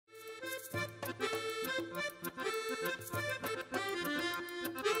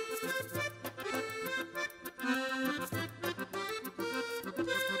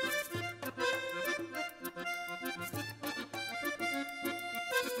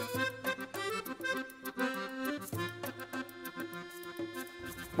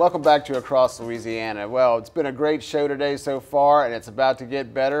Welcome back to Across Louisiana. Well, it's been a great show today so far, and it's about to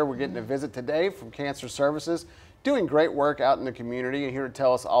get better. We're getting a visit today from Cancer Services, doing great work out in the community, and here to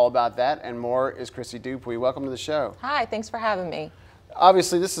tell us all about that and more is Chrissy Dupuy. Welcome to the show. Hi, thanks for having me.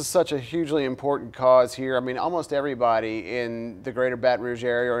 Obviously, this is such a hugely important cause here. I mean, almost everybody in the greater Baton Rouge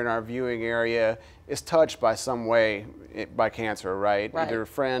area or in our viewing area is touched by some way by cancer, right? Either a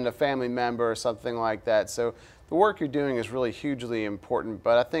friend, a family member, or something like that. So the work you're doing is really hugely important,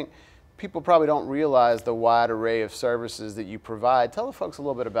 but I think people probably don't realize the wide array of services that you provide. Tell the folks a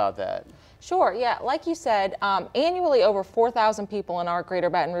little bit about that. Sure, yeah, like you said, annually over 4,000 people in our greater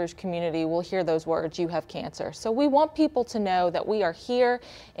Baton Rouge community will hear those words, "you have cancer." So we want people to know that we are here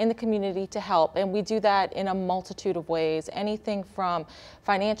in the community to help, and we do that in a multitude of ways, anything from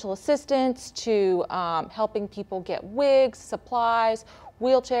financial assistance to helping people get wigs, supplies,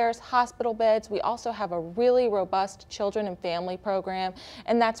 wheelchairs, hospital beds. We also have a really robust children and family program,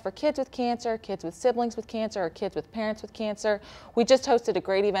 and that's for kids with cancer, kids with siblings with cancer, or kids with parents with cancer. We just hosted a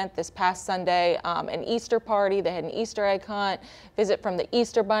great event this past Sunday, an Easter party. They had an Easter egg hunt, visit from the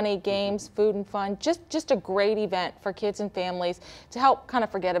Easter Bunny, games, food and fun. Just a great event for kids and families to help kind of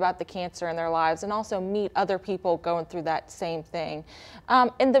forget about the cancer in their lives and also meet other people going through that same thing.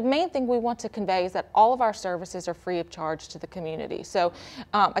 And the main thing we want to convey is that all of our services are free of charge to the community. So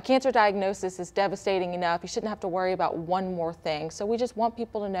a cancer diagnosis is devastating enough. You shouldn't have to worry about one more thing. So we just want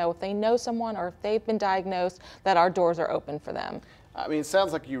people to know if they know someone or if they've been diagnosed that our doors are open for them. I mean, it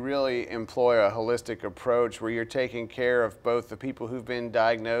sounds like you really employ a holistic approach where you're taking care of both the people who've been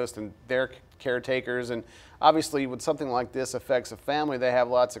diagnosed and their caretakers. And obviously, when something like this affects a family, they have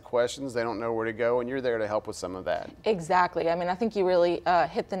lots of questions. They don't know where to go, and you're there to help with some of that. Exactly. I mean, I think you really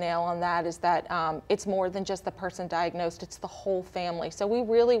hit the nail on that, is that it's more than just the person diagnosed, it's the whole family. So we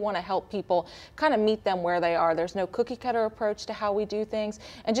really want to help people kind of meet them where they are. There's no cookie cutter approach to how we do things,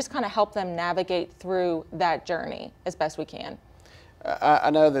 and just kind of help them navigate through that journey as best we can. I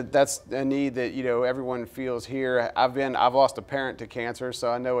know that that's a need that, you know, everyone feels here. I've lost a parent to cancer,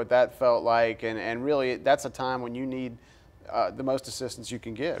 so I know what that felt like, and really that's a time when you need the most assistance you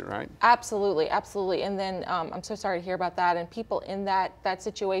can get, right? Absolutely, absolutely. And then I'm so sorry to hear about that. And people in that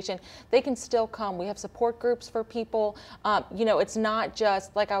situation, they can still come. We have support groups for people. You know, it's not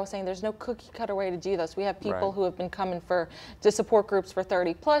just, like I was saying, there's no cookie cutter way to do this. We have people who have been coming to support groups for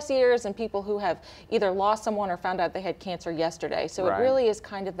 30 plus years, and people who have either lost someone or found out they had cancer yesterday. So it really is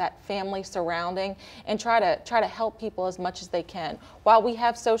kind of that family surrounding, and try to help people as much as they can. While we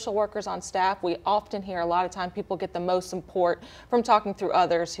have social workers on staff, we often hear a lot of time people get the most support from talking through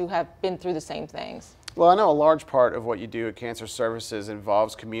others who have been through the same things. Well, I know a large part of what you do at Cancer Services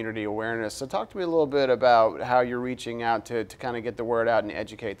involves community awareness. So talk to me a little bit about how you're reaching out to kind of get the word out and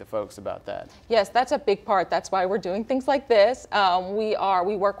educate the folks about that. Yes, that's a big part. That's why we're doing things like this. We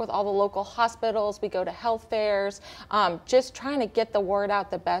work with all the local hospitals. We go to health fairs, just trying to get the word out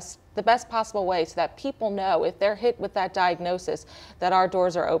the best possible way, so that people know if they're hit with that diagnosis that our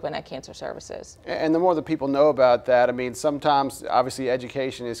doors are open at Cancer Services. And the more that people know about that, I mean, sometimes obviously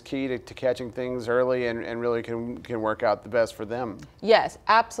education is key to catching things early and really can work out the best for them. Yes,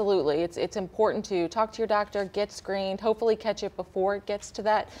 absolutely. It's important to talk to your doctor, get screened, hopefully catch it before it gets to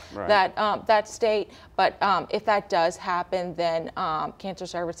that state. But if that does happen, then Cancer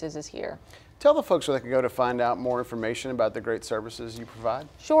Services is here. Tell the folks where they can go to find out more information about the great services you provide.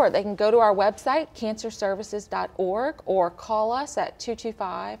 Sure, they can go to our website, cancerservices.org, or call us at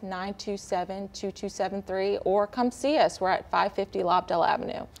 225-927-2273, or come see us. We're at 550 Lobdell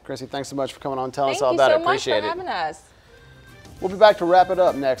Avenue. Chrissy, thanks so much for coming on and telling us all about it. Appreciate it. Thank you so much for having us. We'll be back to wrap it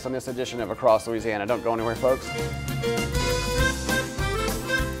up next on this edition of Across Louisiana. Don't go anywhere, folks.